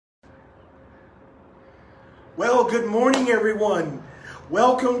Well, good morning, everyone.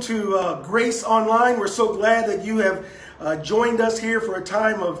 Welcome to Grace Online. We're so glad that you have joined us here for a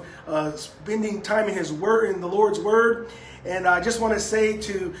time of spending time in His Word, in the Lord's Word. And I just want to say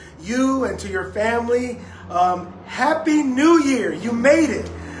to you and to your family, Happy New Year. You made it.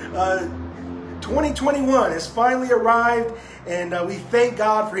 2021 has finally arrived, and we thank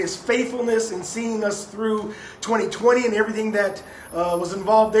God for His faithfulness in seeing us through 2020 and everything that was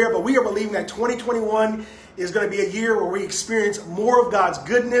involved there. But we are believing that 2021 is going to be a year where we experience more of God's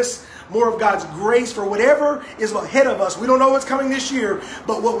goodness, more of God's grace for whatever is ahead of us. We don't know what's coming this year,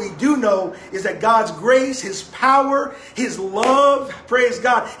 but what we do know is that God's grace, His power, His love, praise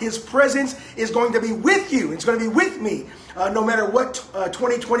God, His presence is going to be with you. It's going to be with me. No matter what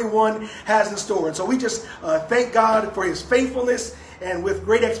 2021 has in store. And so we just thank God for His faithfulness, and with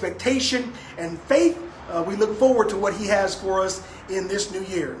great expectation and faith, we look forward to what He has for us in this new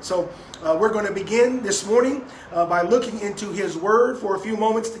year. So we're going to begin this morning by looking into His Word for a few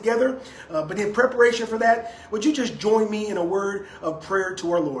moments together. But in preparation for that, would you just join me in a word of prayer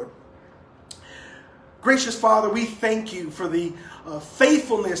to our Lord? Gracious Father, we thank you for the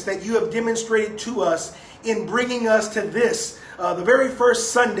faithfulness that you have demonstrated to us in bringing us to this, the very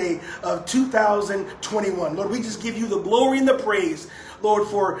first Sunday of 2021. Lord, we just give you the glory and the praise, Lord,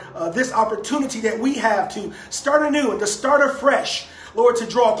 for this opportunity that we have to start anew and to start afresh, Lord, to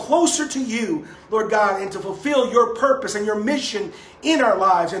draw closer to you, Lord God, and to fulfill your purpose and your mission in our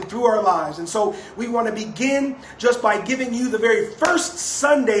lives and through our lives. And so we want to begin just by giving you the very first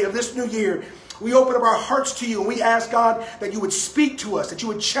Sunday of this new year. We open up our hearts to you, and we ask, God, that you would speak to us, that you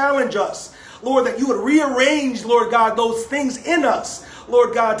would challenge us, Lord, that you would rearrange, Lord God, those things in us,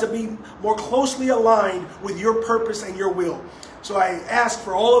 Lord God, to be more closely aligned with your purpose and your will. So I ask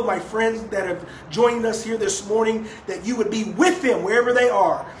for all of my friends that have joined us here this morning, that you would be with them wherever they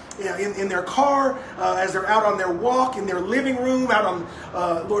are, in their car, as they're out on their walk, in their living room, out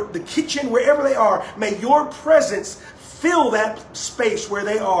on Lord, the kitchen, wherever they are. May your presence fill that space where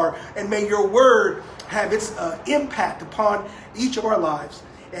they are, and may your word have its impact upon each of our lives.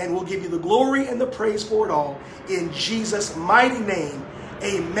 And we'll give you the glory and the praise for it all. In Jesus' mighty name,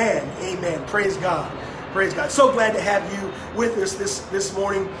 amen. Amen. Praise God. Praise God. So glad to have you with us this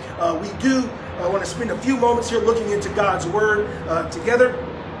morning. We do want to spend a few moments here looking into God's word together,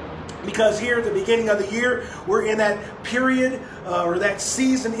 because here at the beginning of the year, we're in that period or that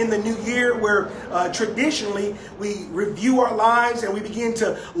season in the new year where traditionally we review our lives and we begin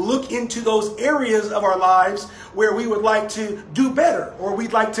to look into those areas of our lives where we would like to do better, or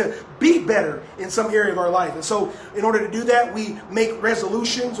we'd like to be better in some area of our life. And so in order to do that, we make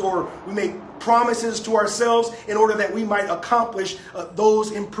resolutions, or we make promises to ourselves in order that we might accomplish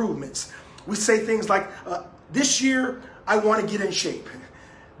those improvements. We say things like, this year I want to get in shape.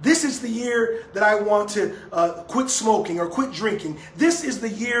 This is the year that I want to quit smoking or quit drinking. This is the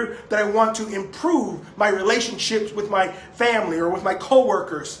year that I want to improve my relationships with my family or with my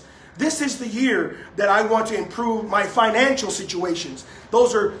coworkers. This is the year that I want to improve my financial situations.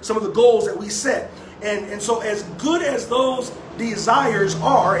 Those are some of the goals that we set. And so as good as those desires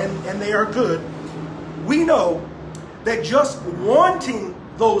are, and they are good, we know that just wanting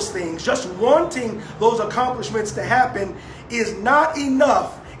those things, just wanting those accomplishments to happen is not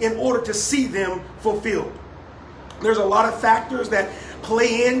enough in order to see them fulfilled. There's a lot of factors that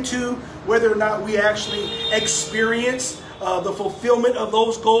play into whether or not we actually experience the fulfillment of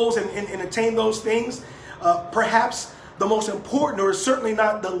those goals and attain those things. Perhaps the most important, or certainly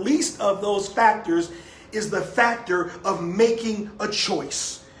not the least of those factors, is the factor of making a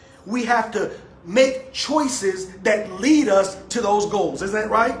choice. We have to make choices that lead us to those goals. Isn't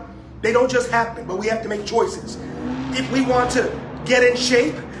that right? They don't just happen, but we have to make choices. If we want to get in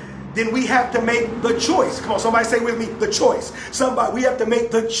shape, then we have to make the choice. Come on, somebody say with me, the choice. We have to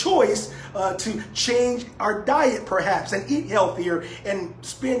make the choice to change our diet perhaps, and eat healthier, and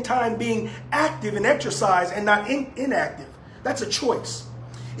spend time being active and exercise and not inactive. That's a choice.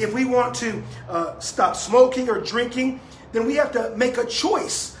 If we want to stop smoking or drinking, then we have to make a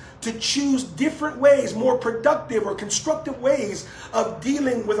choice to choose different ways, more productive or constructive ways of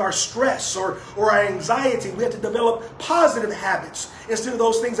dealing with our stress or our anxiety. We have to develop positive habits instead of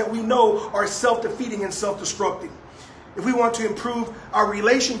those things that we know are self-defeating and self-destructing. If we want to improve our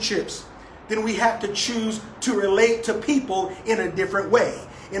relationships, then we have to choose to relate to people in a different way,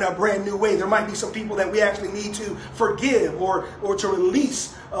 in a brand new way. There might be some people that we actually need to forgive or to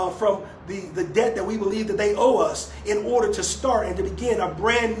release from the debt that we believe that they owe us, in order to start and to begin a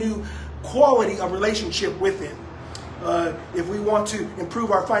brand new quality of relationship with them. if we want to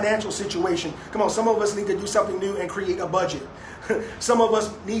improve our financial situation. Come on, some of us need to do something new and create a budget. Some of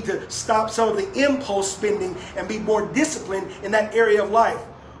us need to stop some of the impulse spending and be more disciplined in that area of life.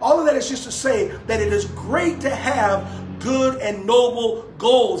 All of that is just to say that it is great to have good and noble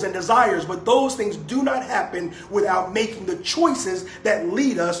goals and desires, but those things do not happen without making the choices that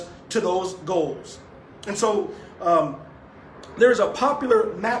lead us to those goals. And so there's a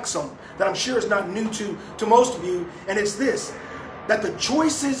popular maxim that I'm sure is not new to most of you, and it's this, that the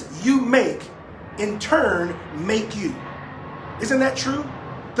choices you make in turn make you. Isn't that true?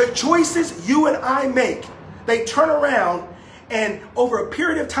 The choices you and I make, they turn around, and over a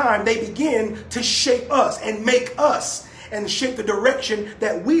period of time, they begin to shape us and make us and shape the direction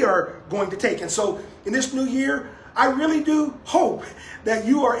that we are going to take. And so in this new year, I really do hope that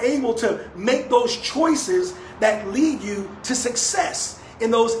you are able to make those choices that lead you to success in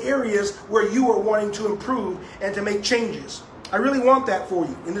those areas where you are wanting to improve and to make changes. I really want that for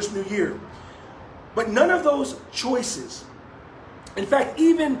you in this new year. But none of those choices, in fact,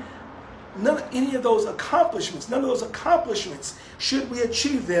 even any of those accomplishments, none of those accomplishments, should we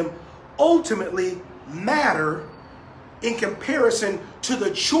achieve them, ultimately matter in comparison to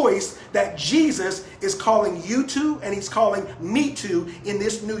the choice that Jesus is calling you to and he's calling me to in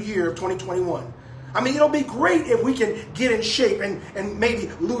this new year of 2021. I mean, it'll be great if we can get in shape and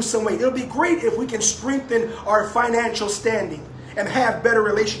maybe lose some weight. It'll be great if we can strengthen our financial standing and have better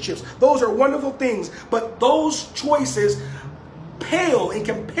relationships. Those are wonderful things, but those choices pale in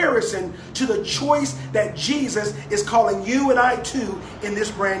comparison to the choice that Jesus is calling you and I to in this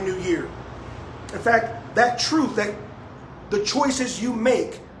brand new year. In fact, that truth that the choices you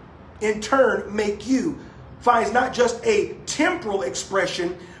make in turn make you finds not just a temporal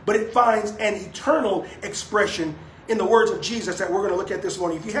expression, but it finds an eternal expression in the words of Jesus that we're going to look at this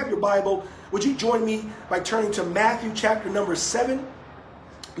morning. If you have your Bible, would you join me by turning to Matthew chapter number 7?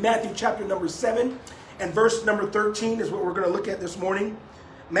 Matthew chapter number 7. And verse number 13 is what we're going to look at this morning.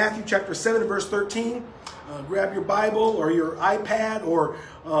 Matthew chapter 7 verse 13. Grab your Bible or your iPad or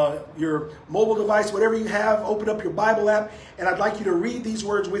your mobile device, whatever you have. Open up your Bible app, and I'd like you to read these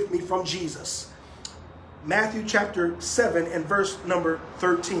words with me from Jesus. Matthew chapter 7 and verse number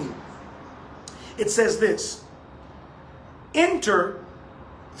 13. It says this: "Enter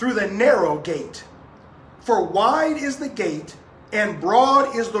through the narrow gate, for wide is the gate and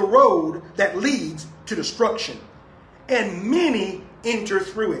broad is the road that leads to destruction, and many enter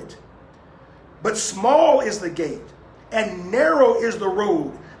through it. But small is the gate, and narrow is the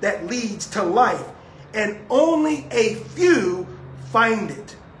road that leads to life, and only a few find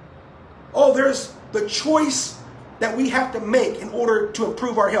it." Oh, there's the choice that we have to make in order to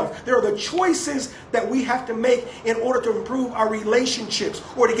improve our health. There are the choices that we have to make in order to improve our relationships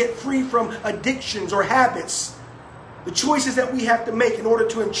or to get free from addictions or habits. The choices that we have to make in order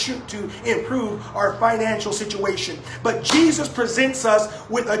to improve our financial situation. But Jesus presents us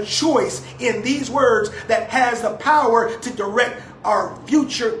with a choice in these words that has the power to direct our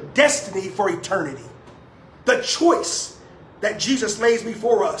future destiny for eternity. The choice that Jesus lays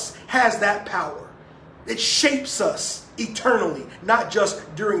before us has that power. It shapes us eternally, not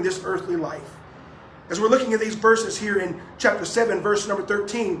just during this earthly life. As we're looking at these verses here in chapter 7, verse number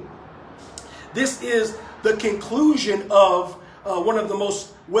 13, this is the conclusion of one of the most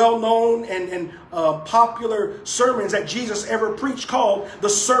well-known and popular sermons that Jesus ever preached, called the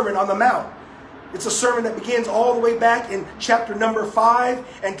Sermon on the Mount. It's a sermon that begins all the way back in chapter number 5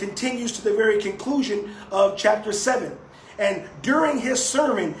 and continues to the very conclusion of chapter 7. And during his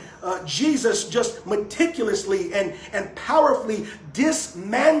sermon, Jesus just meticulously and powerfully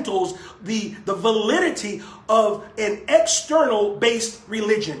dismantles the validity of an external-based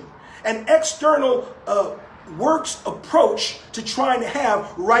religion, an external works approach to trying to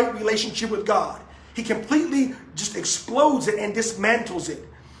have right relationship with God. He completely just explodes it and dismantles it.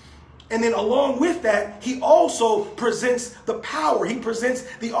 And then along with that, he also presents the power. He presents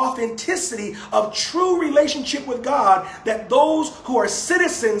the authenticity of true relationship with God that those who are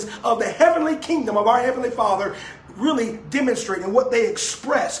citizens of the heavenly kingdom of our Heavenly Father really demonstrate, and what they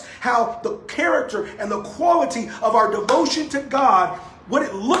express, how the character and the quality of our devotion to God, what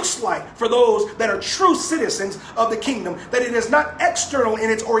it looks like for those that are true citizens of the kingdom, that it is not external in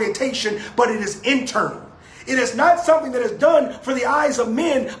its orientation, but it is internal. It is not something that is done for the eyes of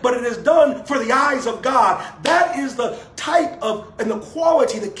men, but it is done for the eyes of God. That is the type of and the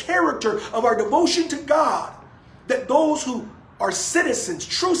quality, the character of our devotion to God that those who are citizens,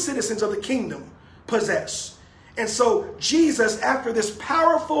 true citizens of the kingdom, possess. And so Jesus, after this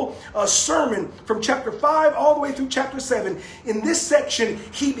powerful sermon from chapter 5 all the way through chapter 7, in this section,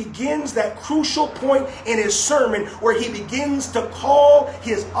 he begins that crucial point in his sermon where he begins to call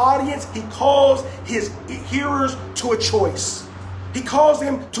his audience, he calls his hearers to a choice. He calls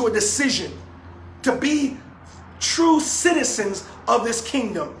them to a decision to be true citizens of this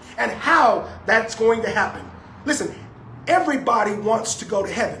kingdom and how that's going to happen. Listen, everybody wants to go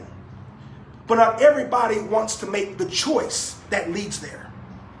to heaven. But not everybody wants to make the choice that leads there.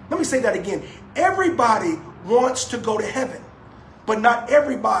 Let me say that again. Everybody wants to go to heaven, but not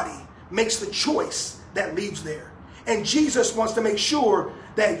everybody makes the choice that leads there. And Jesus wants to make sure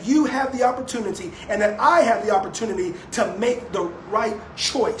that you have the opportunity and that I have the opportunity to make the right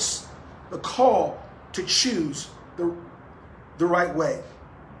choice, the call to choose the right way.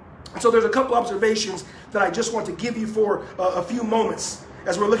 And so there's a couple observations that I just want to give you for a few moments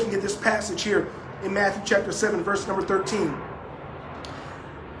as we're looking at this passage here in Matthew chapter 7, verse number 13.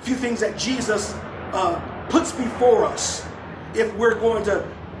 A few things that Jesus puts before us if we're going to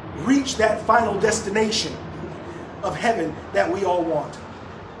reach that final destination of heaven that we all want.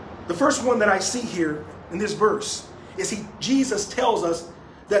 The first one that I see here in this verse is Jesus tells us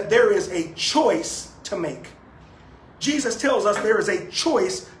that there is a choice to make. Jesus tells us there is a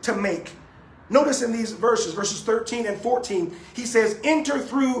choice to make. Notice in these verses 13 and 14, he says, enter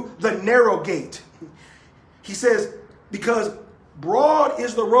through the narrow gate. He says, because broad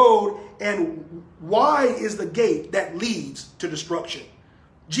is the road and wide is the gate that leads to destruction.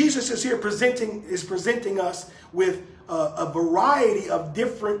 Jesus is here presenting us with a variety of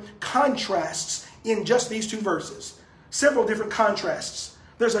different contrasts in just these two verses. Several different contrasts.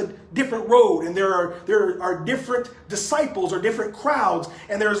 There's a different road, and there are different disciples or different crowds,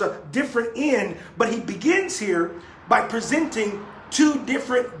 and there's a different end. But he begins here by presenting two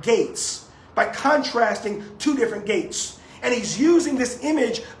different gates, by contrasting two different gates. And he's using this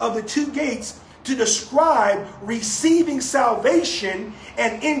image of the two gates to describe receiving salvation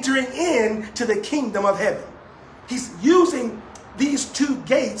and entering into the kingdom of heaven. He's using these two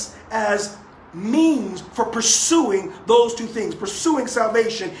gates as means for pursuing those two things, pursuing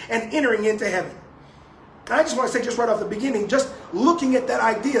salvation and entering into heaven. And I just want to say just right off the beginning, just looking at that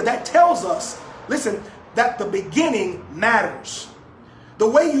idea, that tells us, listen, that the beginning matters. The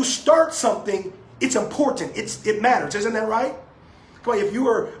way you start something, it's important. It matters. Isn't that right? Come on, if you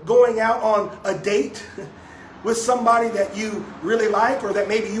are going out on a date with somebody that you really like or that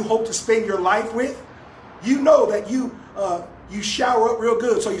maybe you hope to spend your life with, you know that you shower up real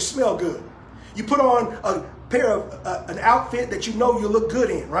good so you smell good. You put on a pair of an outfit that you know you look good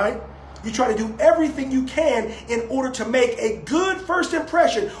in, right? You try to do everything you can in order to make a good first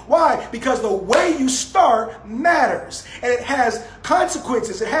impression. Why? Because the way you start matters. And it has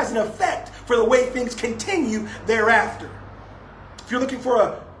consequences. It has an effect for the way things continue thereafter. If you're looking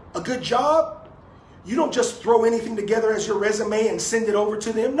for a good job, you don't just throw anything together as your resume and send it over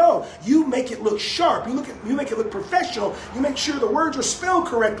to them. No, you make it look sharp. You make it look professional. You make sure the words are spelled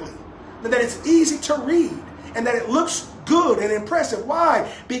correctly, and that it's easy to read, and that it looks good and impressive.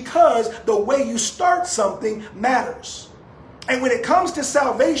 Why? Because the way you start something matters. And when it comes to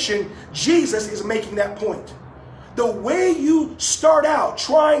salvation, Jesus is making that point. The way you start out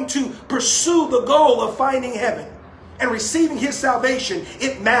trying to pursue the goal of finding heaven and receiving his salvation,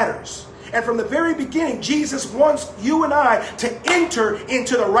 it matters. And from the very beginning, Jesus wants you and I to enter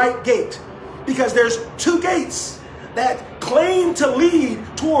into the right gate, because there's two gates that claim to lead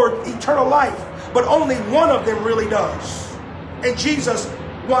toward eternal life, but only one of them really does. And Jesus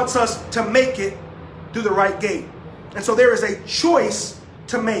wants us to make it through the right gate. And so there is a choice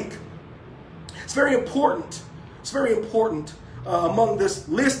to make. It's very important. It's very important among this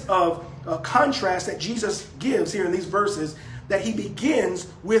list of contrasts that Jesus gives here in these verses, that he begins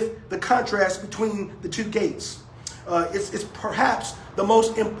with the contrast between the two gates. It's perhaps the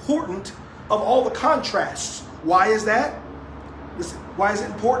most important of all the contrasts. Why is that? Listen, why is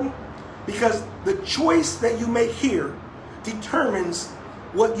it important? Because the choice that you make here determines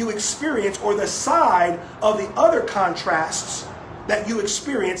what you experience, or the side of the other contrasts that you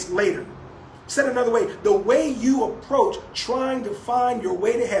experience later. Said another way, the way you approach trying to find your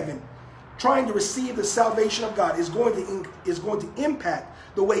way to heaven, trying to receive the salvation of God, is going to impact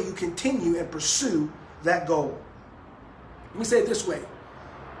the way you continue and pursue that goal. Let me say it this way.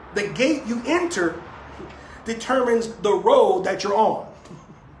 The gate you enter determines the road that you're on.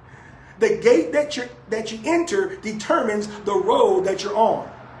 The gate that you enter determines the road that you're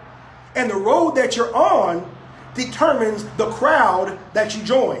on. And the road that you're on determines the crowd that you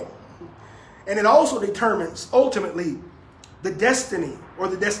join. And it also determines, ultimately, the destiny or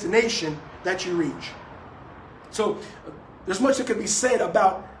the destination that you reach. So there's much that can be said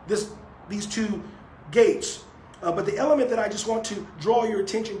about these two gates. But the element that I just want to draw your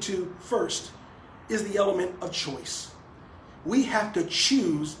attention to first is the element of choice. We have to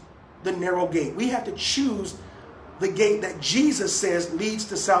choose the narrow gate. We have to choose the gate that Jesus says leads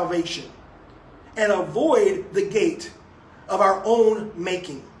to salvation and avoid the gate of our own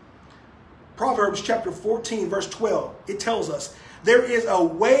making. Proverbs chapter 14, verse 12, it tells us, there is a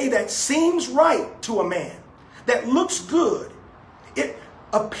way that seems right to a man, that looks good. It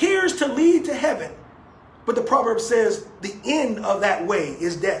appears to lead to heaven. But the proverb says the end of that way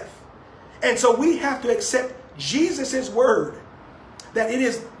is death. And so we have to accept Jesus' word that it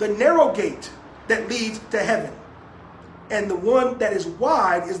is the narrow gate that leads to heaven. And the one that is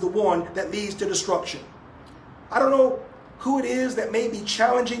wide is the one that leads to destruction. I don't know who it is that may be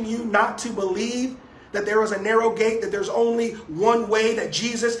challenging you not to believe that there is a narrow gate, that there's only one way, that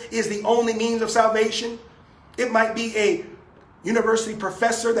Jesus is the only means of salvation. It might be a university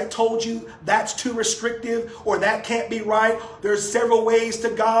professor that told you that's too restrictive or that can't be right. There's several ways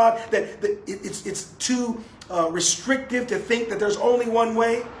to God, that it's too restrictive to think that there's only one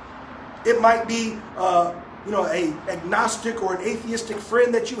way. It might be a agnostic or an atheistic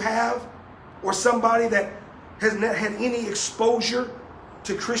friend that you have, or somebody that has not had any exposure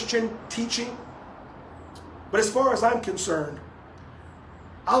to Christian teaching. But as far as I'm concerned,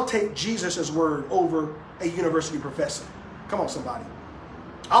 I'll take Jesus' word over a university professor. Come on, somebody.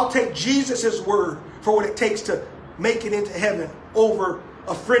 I'll take Jesus' word for what it takes to make it into heaven over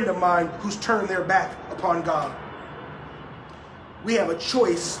a friend of mine who's turned their back upon God. We have a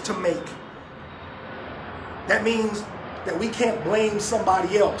choice to make. That means that we can't blame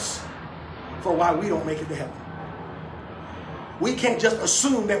somebody else for why we don't make it to heaven. We can't just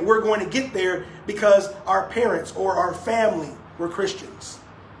assume that we're going to get there because our parents or our family were Christians.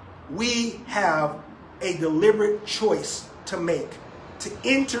 We have a deliberate choice to make, to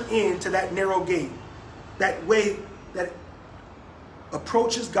enter into that narrow gate, that way that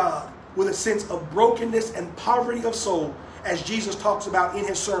approaches God with a sense of brokenness and poverty of soul, as Jesus talks about in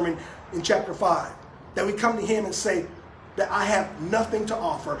his sermon in chapter 5. That we come to him and say that I have nothing to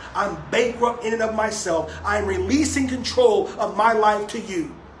offer. I'm bankrupt in and of myself. I'm releasing control of my life to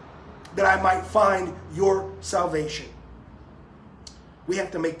you, that I might find your salvation. We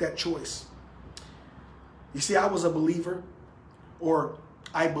have to make that choice. You see, I was a believer, or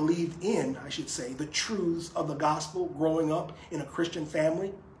I believed in, I should say, the truths of the gospel growing up in a Christian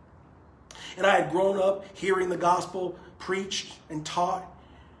family. And I had grown up hearing the gospel preached and taught.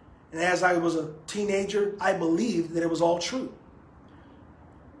 And as I was a teenager, I believed that it was all true.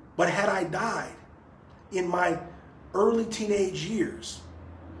 But had I died in my early teenage years,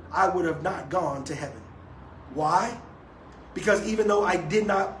 I would have not gone to heaven. Why? Because even though I did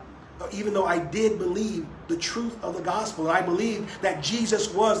believe the truth of the gospel, and I believed that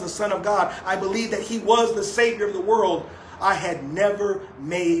Jesus was the Son of God, I believed that he was the Savior of the world, I had never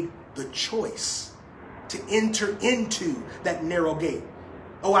made the choice to enter into that narrow gate.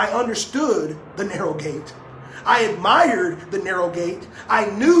 Oh, I understood the narrow gate. I admired the narrow gate. I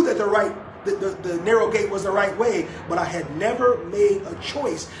knew that the narrow gate was the right way, but I had never made a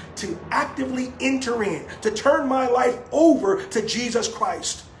choice to actively enter in, to turn my life over to Jesus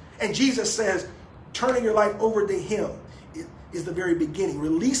Christ. And Jesus says, turning your life over to him is the very beginning.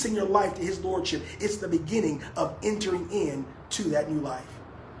 Releasing your life to his lordship, it's the beginning of entering in to that new life.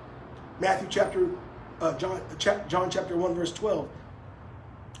 John chapter 1, verse 12.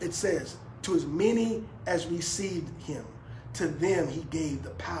 It says, to as many as received him, to them he gave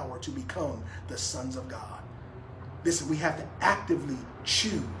the power to become the sons of God. Listen, we have to actively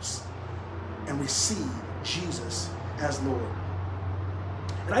choose and receive Jesus as Lord.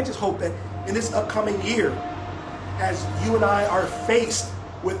 And I just hope that in this upcoming year, as you and I are faced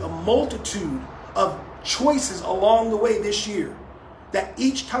with a multitude of choices along the way this year, that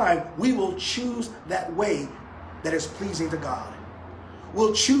each time we will choose that way that is pleasing to God.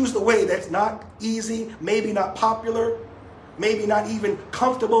 We'll choose the way that's not easy, maybe not popular, maybe not even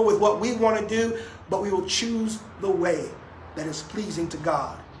comfortable with what we want to do, but we will choose the way that is pleasing to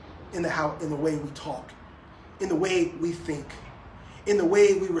God in the way we talk, in the way we think, in the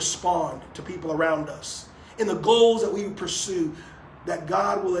way we respond to people around us, in the goals that we pursue, that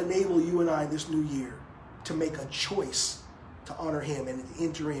God will enable you and I this new year to make a choice to honor him and to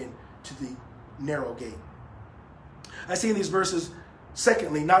enter into the narrow gate. I see in these verses,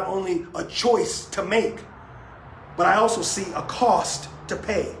 secondly, not only a choice to make, but I also see a cost to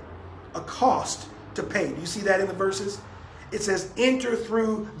pay. A cost to pay. Do you see that in the verses? It says, enter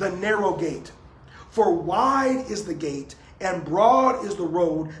through the narrow gate. For wide is the gate and broad is the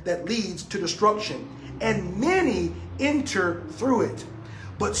road that leads to destruction, and many enter through it.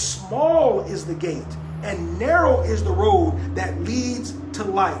 But small is the gate, and narrow is the road that leads to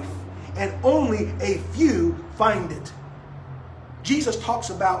life, and only a few find it. Jesus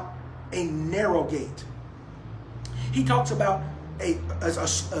talks about a narrow gate. He talks about a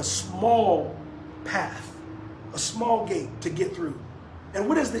small path, a small gate to get through. And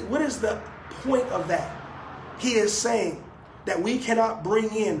what is the point of that? He is saying that we cannot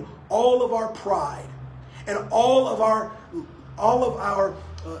bring in all of our pride and all of our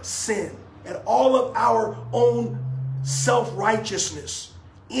sin and all of our own self-righteousness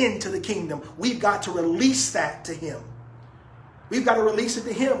into the kingdom. We've got to release that to him. We've got to release it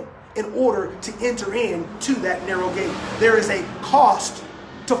to him in order to enter into that narrow gate. There is a cost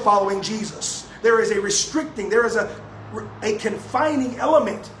to following Jesus. There is a restricting, there is a confining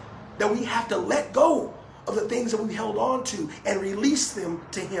element that we have to let go of the things that we've held on to and release them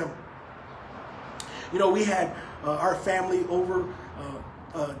to him. You know, we had our family over,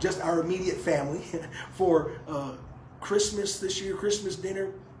 just our immediate family, for Christmas this year, Christmas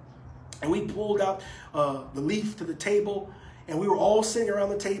dinner. And we pulled out the leaf to the table, and we were all sitting around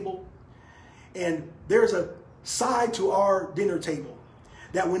the table. And there's a side to our dinner table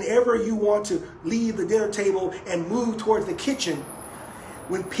that whenever you want to leave the dinner table and move towards the kitchen,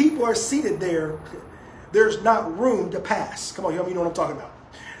 when people are seated there, there's not room to pass. Come on, you know what I'm talking about.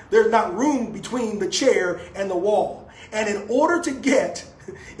 There's not room between the chair and the wall. And in order to get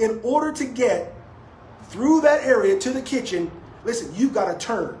through that area to the kitchen, listen, you've got to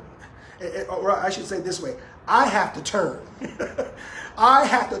turn. Or I should say it this way, I have to turn. I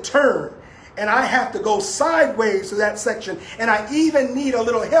have to turn. And I have to go sideways to that section. And I even need a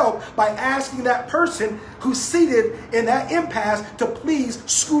little help by asking that person who's seated in that impasse to please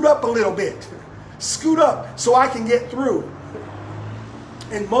scoot up a little bit. Scoot up so I can get through.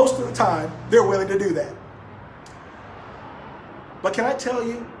 And most of the time, they're willing to do that. But can I tell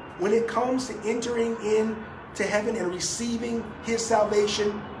you, when it comes to entering into heaven and receiving his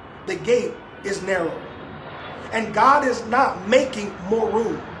salvation, the gate is narrow. And God is not making more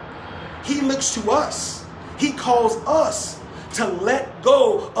room. He looks to us. He calls us to let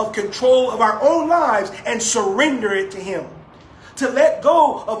go of control of our own lives and surrender it to him. To let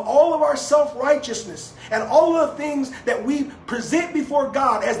go of all of our self-righteousness and all of the things that we present before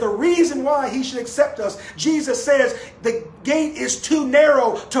God as the reason why he should accept us. Jesus says the gate is too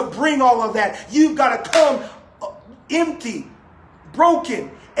narrow to bring all of that. You've got to come empty, broken,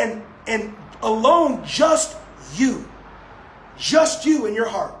 and alone, just you in your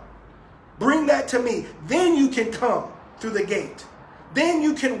heart. Bring that to me. Then you can come through the gate. Then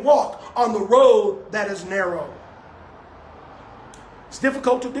you can walk on the road that is narrow. It's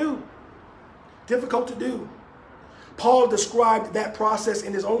difficult to do. Difficult to do. Paul described that process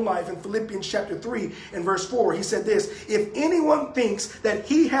in his own life in Philippians chapter 3 and verse 4. He said this: if anyone thinks that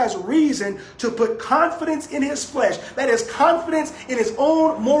he has reason to put confidence in his flesh, that is confidence in his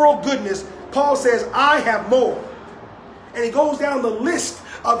own moral goodness, Paul says, I have more. And he goes down the list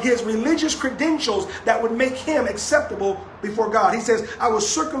of his religious credentials that would make him acceptable before God. He says, I was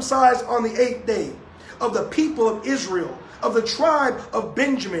circumcised on the 8th day, of the people of Israel, of the tribe of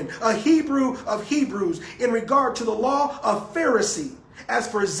Benjamin, a Hebrew of Hebrews, in regard to the law, a Pharisee. As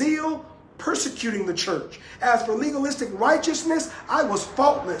for zeal, persecuting the church. As for legalistic righteousness, I was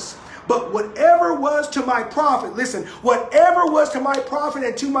faultless. But whatever was to my profit, listen, whatever was to my profit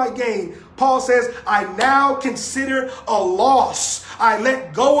and to my gain, Paul says, I now consider a loss. I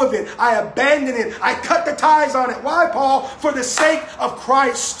let go of it. I abandon it. I cut the ties on it. Why, Paul? For the sake of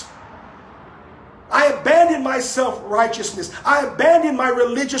Christ. I abandoned my self-righteousness. I abandoned my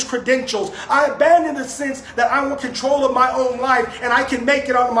religious credentials. I abandoned the sense that I want control of my own life and I can make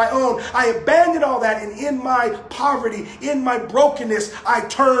it on my own. I abandoned all that, and in my poverty, in my brokenness, I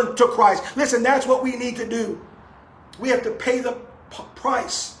turned to Christ. Listen, that's what we need to do. We have to pay the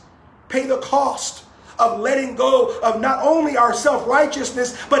price, pay the cost of letting go of not only our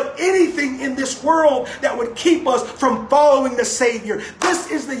self-righteousness, but anything in this world that would keep us from following the Savior.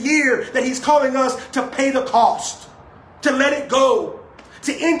 This is the year that he's calling us to pay the cost, to let it go,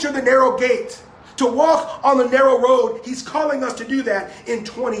 to enter the narrow gate, to walk on the narrow road. He's calling us to do that in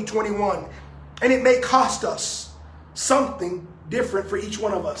 2021. And it may cost us something different for each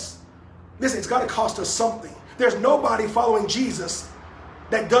one of us. Listen, it's got to cost us something. There's nobody following Jesus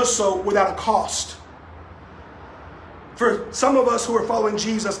that does so without a cost. For some of us who are following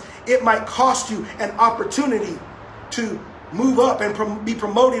Jesus, it might cost you an opportunity to move up and be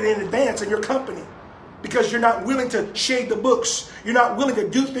promoted in advance in your company. because you're not willing to shade the books. You're not willing to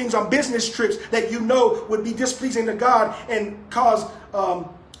do things on business trips that you know would be displeasing to God and cause a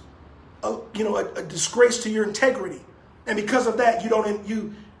disgrace to your integrity. And because of that, you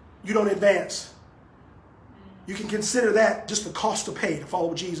don't advance. You can consider that just the cost to pay to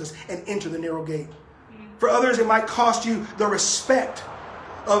follow Jesus and enter the narrow gate. For others, it might cost you the respect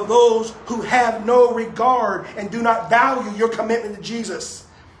of those who have no regard and do not value your commitment to Jesus.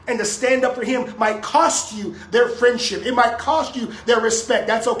 And to stand up for him might cost you their friendship. It might cost you their respect.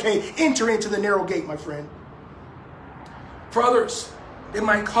 That's okay. Enter into the narrow gate, my friend. For others, it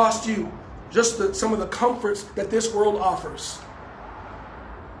might cost you just some of the comforts that this world offers.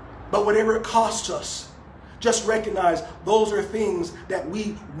 But whatever it costs us, just recognize those are things that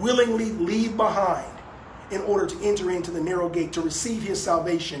we willingly leave behind in order to enter into the narrow gate, to receive his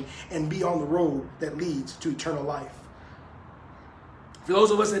salvation and be on the road that leads to eternal life. For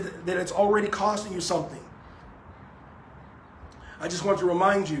those of us that it's already costing you something, I just want to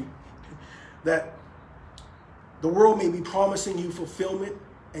remind you that the world may be promising you fulfillment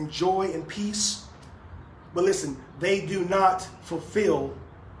and joy and peace, but listen, they do not fulfill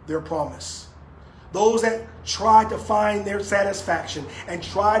their promise. Those that try to find their satisfaction and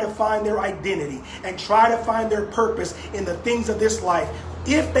try to find their identity and try to find their purpose in the things of this life,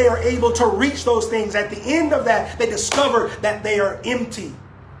 if they are able to reach those things, at the end of that, they discover that they are empty,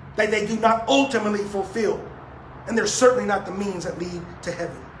 that they do not ultimately fulfill. And they're certainly not the means that lead to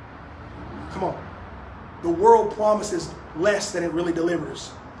heaven. Come on. The world promises less than it really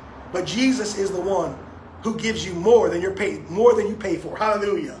delivers. But Jesus is the one who gives you more than you pay for.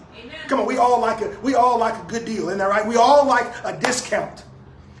 Hallelujah. Amen. Come on, we all like a good deal, isn't that right? We all like a discount.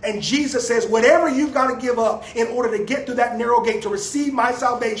 And Jesus says, whatever you've got to give up in order to get through that narrow gate, to receive my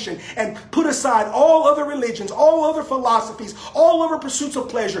salvation and put aside all other religions, all other philosophies, all other pursuits of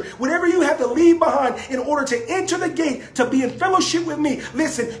pleasure, whatever you have to leave behind in order to enter the gate, to be in fellowship with me,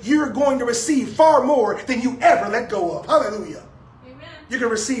 listen, you're going to receive far more than you ever let go of. Hallelujah. Amen. You're going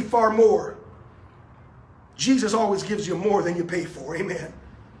to receive far more. Jesus always gives you more than you pay for. Amen.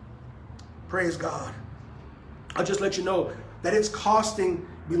 Praise God. I'll just let you know that it's costing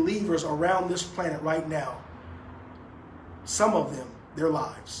believers around this planet right now, some of them, their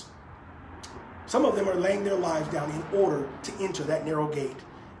lives. Some of them are laying their lives down in order to enter that narrow gate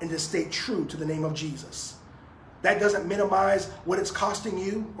and to stay true to the name of Jesus. That doesn't minimize what it's costing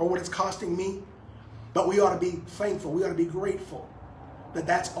you or what it's costing me, but we ought to be thankful. We ought to be grateful that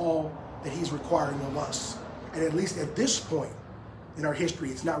that's all that he's requiring of us. And at least at this point in our history,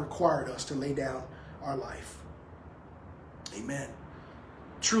 it's not required us to lay down our life. Amen.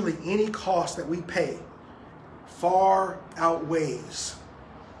 Truly, any cost that we pay far outweighs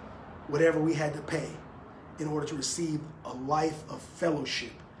whatever we had to pay in order to receive a life of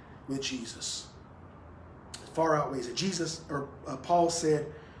fellowship with Jesus. It far outweighs it. Paul said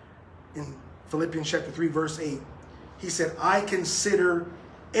in Philippians chapter 3, verse 8, he said, I consider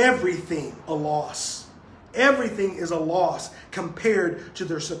everything a loss. Everything is a loss compared to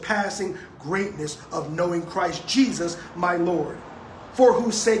the surpassing greatness of knowing Christ Jesus, my Lord, for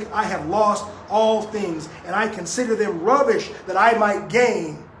whose sake I have lost all things, and I consider them rubbish that I might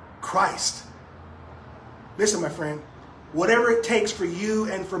gain Christ. Listen, my friend, whatever it takes for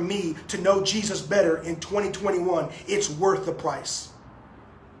you and for me to know Jesus better in 2021, it's worth the price.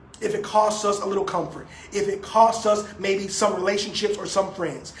 If it costs us a little comfort, if it costs us maybe some relationships or some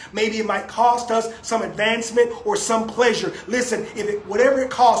friends, maybe it might cost us some advancement or some pleasure. Listen, whatever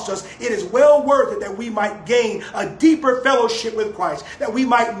it costs us, it is well worth it that we might gain a deeper fellowship with Christ, that we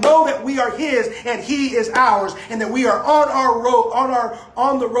might know that we are his and he is ours, and that we are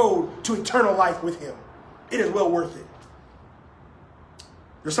on the road to eternal life with him. It is well worth it.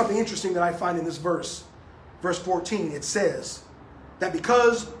 There's something interesting that I find in this verse. Verse 14, it says that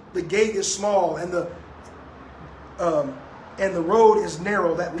because the gate is small and the road is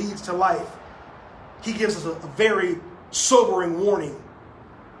narrow that leads to life, he gives us a very sobering warning.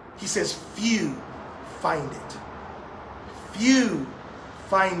 He says, few find it. Few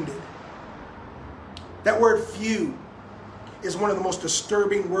find it. That word few is one of the most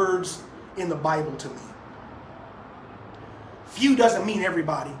disturbing words in the Bible to me. Few doesn't mean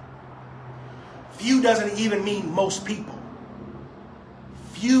everybody. Few doesn't even mean most people.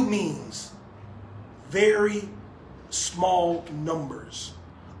 Few means very small numbers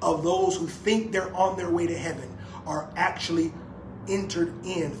of those who think they're on their way to heaven are actually entered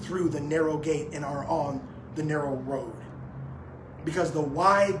in through the narrow gate and are on the narrow road. Because the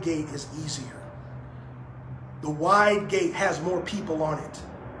wide gate is easier. The wide gate has more people on it.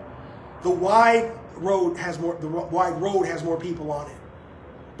 The wide road has more people on it.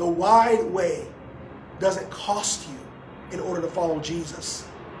 The wide way, doesn't cost you in order to follow Jesus.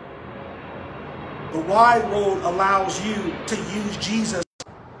 The wide road allows you to use Jesus.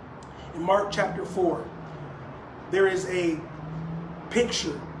 In Mark chapter 4, there is a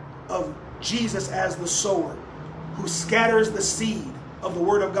picture of Jesus as the sower who scatters the seed of the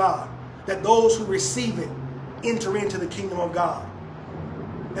word of God, that those who receive it enter into the kingdom of God.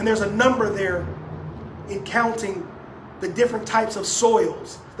 And there's a number there in counting the different types of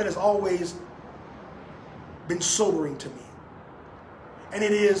soils that has always been sobering to me. And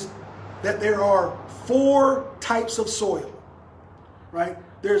it is that there are 4 types of soil, right?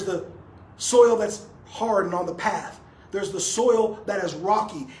 There's the soil that's hardened on the path. There's the soil that is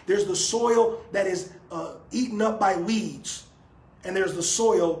rocky. There's the soil that is eaten up by weeds. And there's the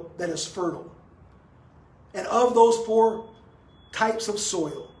soil that is fertile. And of those 4 types of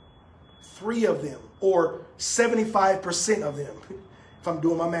soil, 3 of them, or 75% of them, if I'm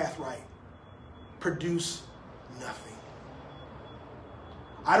doing my math right, produce nothing.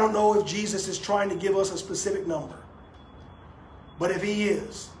 I don't know if Jesus is trying to give us a specific number, but if he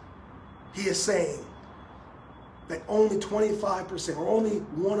is saying that only 25% or only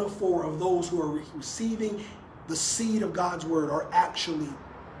 1 of 4 of those who are receiving the seed of God's word are actually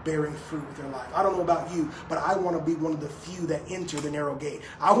bearing fruit with their life. I don't know about you, but I want to be one of the few that enter the narrow gate.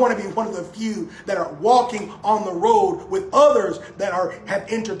 I want to be one of the few that are walking on the road with others that have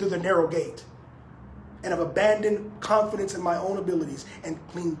entered through the narrow gate and have abandoned confidence in my own abilities and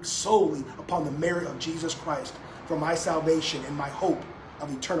cling solely upon the merit of Jesus Christ for my salvation and my hope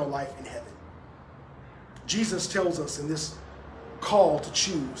of eternal life in heaven. Jesus tells us in this call to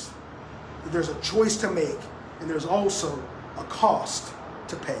choose that there's a choice to make and there's also a cost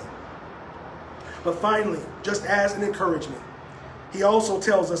to pay. But finally, just as an encouragement, he also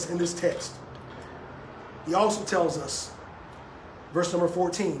tells us in this text, he also tells us, verse number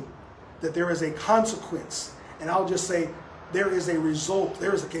 14, that there is a consequence. And I'll just say there is a result,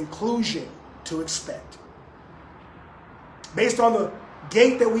 there is a conclusion to expect. Based on the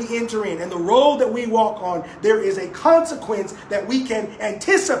gate that we enter in and the road that we walk on, there is a consequence that we can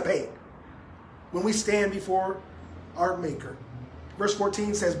anticipate when we stand before our Maker. Verse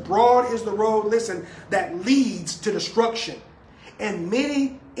 14 says, broad is the road, listen, that leads to destruction, and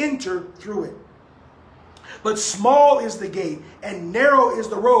many enter through it. But small is the gate, and narrow is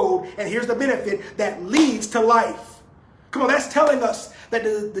the road, and here's the benefit, that leads to life. Come on, that's telling us that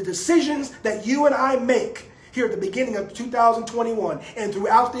the decisions that you and I make here at the beginning of 2021 and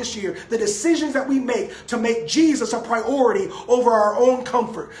throughout this year, the decisions that we make to make Jesus a priority over our own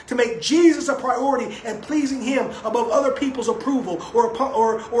comfort, to make Jesus a priority and pleasing him above other people's approval or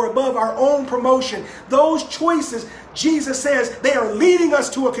above our own promotion, those choices, Jesus says, they are leading us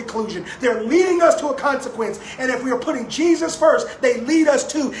to a conclusion. They're leading us to a consequence. And if we are putting Jesus first, they lead us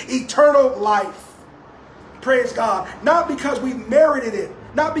to eternal life. Praise God. Not because we merited it,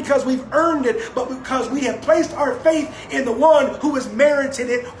 not because we've earned it, but because we have placed our faith in the one who has merited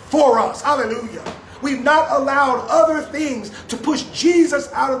it for us. Hallelujah. We've not allowed other things to push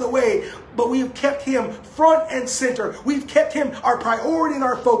Jesus out of the way, but we've kept him front and center. We've kept him our priority and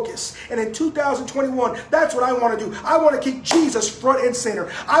our focus. And in 2021, that's what I want to do. I want to keep Jesus front and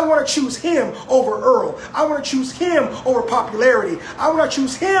center. I want to choose him over Earl. I want to choose him over popularity. I want to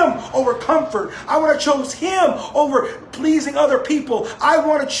choose him over comfort. I want to choose him over pleasing other people. I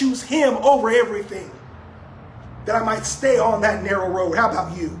want to choose him over everything, that I might stay on that narrow road. How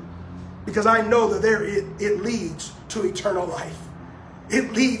about you? Because I know that it leads to eternal life.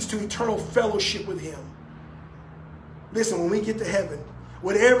 It leads to eternal fellowship with him. Listen, when we get to heaven,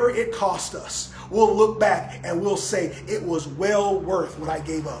 whatever it cost us, we'll look back and we'll say, it was well worth what I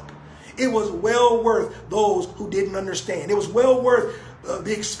gave up. It was well worth those who didn't understand. It was well worth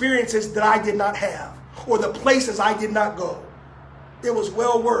the experiences that I did not have or the places I did not go. It was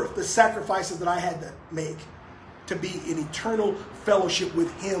well worth the sacrifices that I had to make to be in eternal fellowship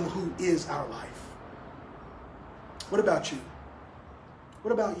with him who is our life. What about you?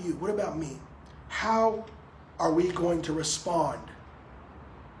 What about you? What about me? How are we going to respond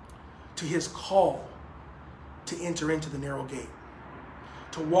to his call to enter into the narrow gate,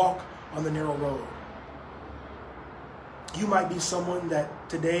 to walk on the narrow road? You might be someone that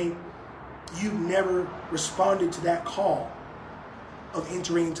today you've never responded to that call of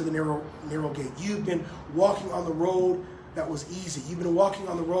entering into the narrow gate. You've been walking on the road that was easy. You've been walking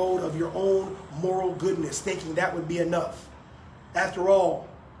on the road of your own moral goodness, thinking that would be enough. After all,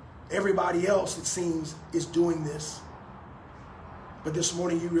 everybody else, it seems, is doing this. But this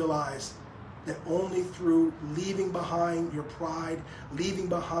morning you realize that only through leaving behind your pride, leaving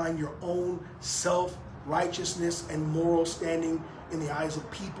behind your own self-righteousness and moral standing in the eyes of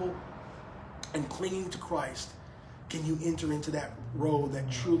people, and clinging to Christ, can you enter into that road that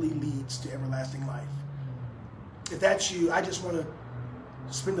truly leads to everlasting life? If that's you, I just want to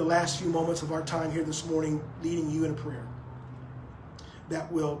spend the last few moments of our time here this morning leading you in a prayer that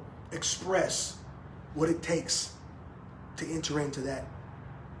will express what it takes to enter into that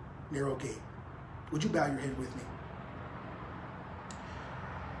narrow gate. Would you bow your head with me?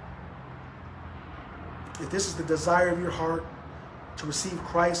 If this is the desire of your heart to receive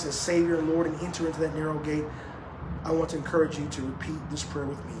Christ as Savior and Lord and enter into that narrow gate, I want to encourage you to repeat this prayer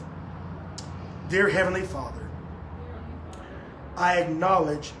with me. Dear Heavenly Father, I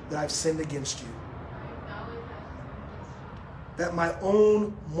acknowledge that I've sinned against you, that my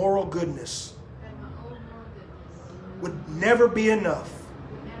own moral goodness would never be enough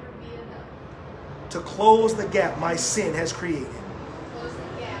to close the gap my sin has created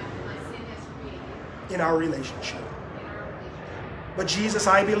in our relationship. But Jesus,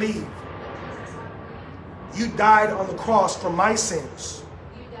 I believe you died on the cross for my sins.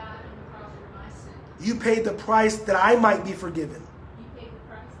 You paid the price that I might be forgiven.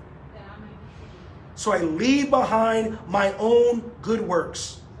 So I leave behind my own good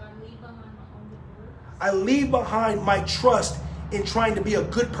works. I leave behind my trust in trying to be a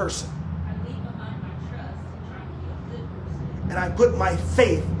good person. And I put my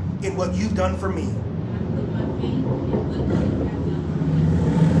faith in what you've done for me.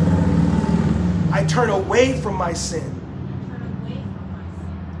 I turn away from my sin.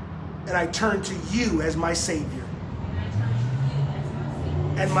 And I turn to you as my Savior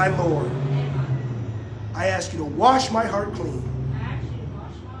and my Lord. I ask you to wash my heart clean.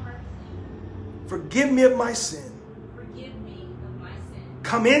 Forgive me of my sin.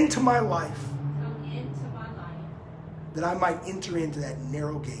 Come into my life that I might enter into that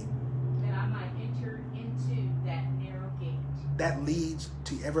narrow gate. That leads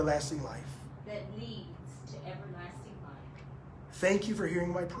to everlasting life. Thank you for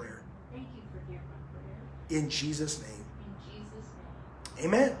hearing my prayer. In Jesus' name.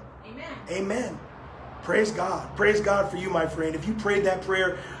 Amen. Amen. Praise God. Praise God for you, my friend. If you prayed that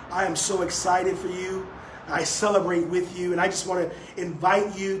prayer, I am so excited for you. I celebrate with you. And I just want to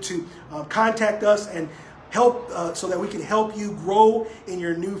invite you to contact us and help so that we can help you grow in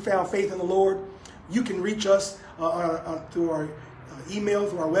your newfound faith in the Lord. You can reach us through our email,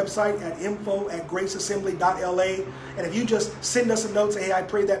 through our website at info@graceassembly.la. And if you just send us a note, say, hey, I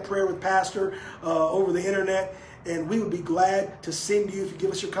prayed that prayer with Pastor over the internet, and we would be glad to send you, if you give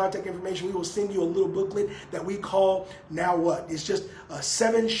us your contact information, we will send you a little booklet that we call Now What? It's just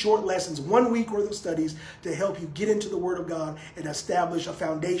 7 short lessons, 1 week worth of studies to help you get into the Word of God and establish a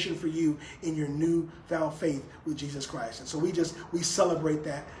foundation for you in your newfound faith with Jesus Christ. And so we celebrate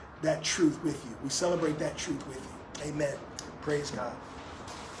that truth with you. We celebrate that truth with you. Amen. Praise God.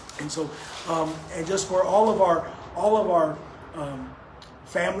 And so, and just for all of our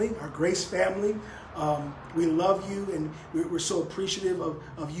family, our Grace family, we love you, and we're so appreciative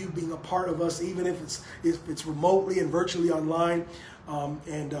of you being a part of us, even if it's remotely and virtually online.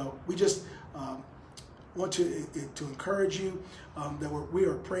 We just want to encourage you that we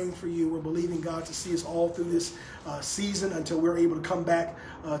are praying for you. We're believing God to see us all through this season until we're able to come back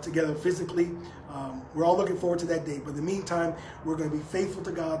together physically. We're all looking forward to that day. But in the meantime, we're going to be faithful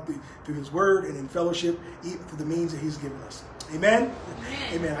to God through His Word and in fellowship through the means that He's given us. Amen?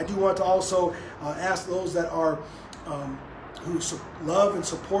 Amen. I do want to also ask those that are who love and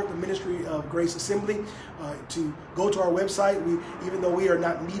support the ministry of Grace Assembly to go to our website. Even though we are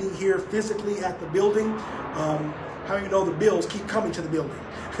not meeting here physically at the building, how you know the bills keep coming to the building.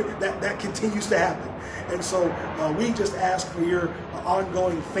 that continues to happen. And so we just ask for your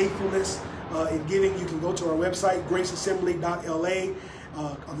ongoing faithfulness in giving. You can go to our website, graceassembly.la.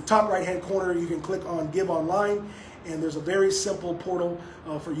 On the top right-hand corner, you can click on Give Online. And there's a very simple portal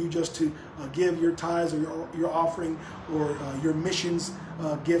for you just to give your tithes or your offering or your missions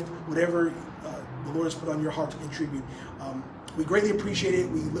gift, whatever the Lord has put on your heart to contribute. We greatly appreciate it.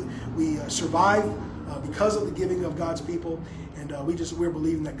 We survive because of the giving of God's people, and we're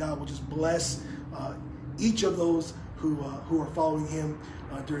believing that God will just bless each of those who are following Him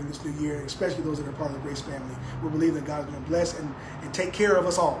during this new year, especially those that are part of the Grace family. We're believing that God is going to bless and take care of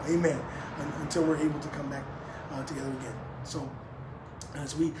us all. Amen. Until we're able to come back together again. So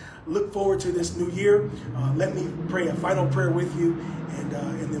as we look forward to this new year, let me pray a final prayer with you, and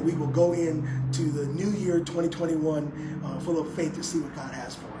then we will go into the new year 2021 full of faith to see what God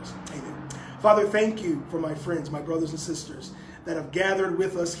has for us. Amen. Father, thank you for my friends, my brothers and sisters that have gathered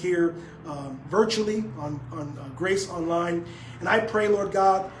with us here virtually on Grace Online. And I pray, Lord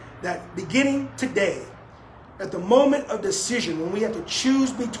God, that beginning today, at the moment of decision, when we have to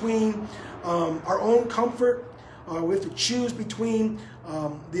choose between our own comfort, we have to choose between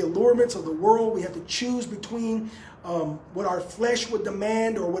the allurements of the world, we have to choose between what our flesh would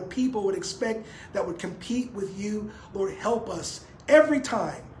demand or what people would expect that would compete with you. Lord, help us every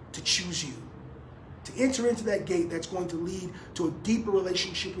time to choose you, to enter into that gate that's going to lead to a deeper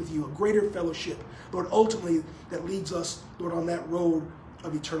relationship with you, a greater fellowship, Lord, ultimately that leads us, Lord, on that road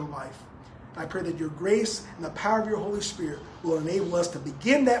of eternal life. I pray that your grace and the power of your Holy Spirit will enable us to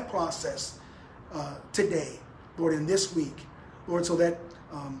begin that process today, Lord, in this week, Lord, so that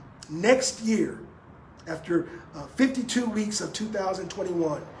next year, after 52 weeks of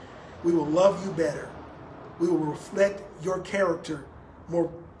 2021, we will love you better. We will reflect your character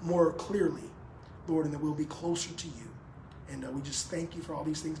more clearly, Lord, and that we'll be closer to you. And we just thank you for all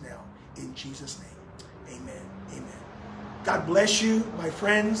these things now. In Jesus' name, amen. Amen. God bless you, my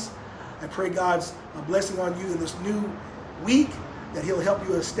friends. I pray God's blessing on you in this new week, that he'll help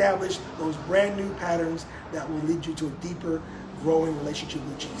you establish those brand new patterns that will lead you to a deeper, growing relationship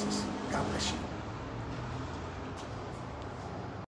with Jesus. God bless you.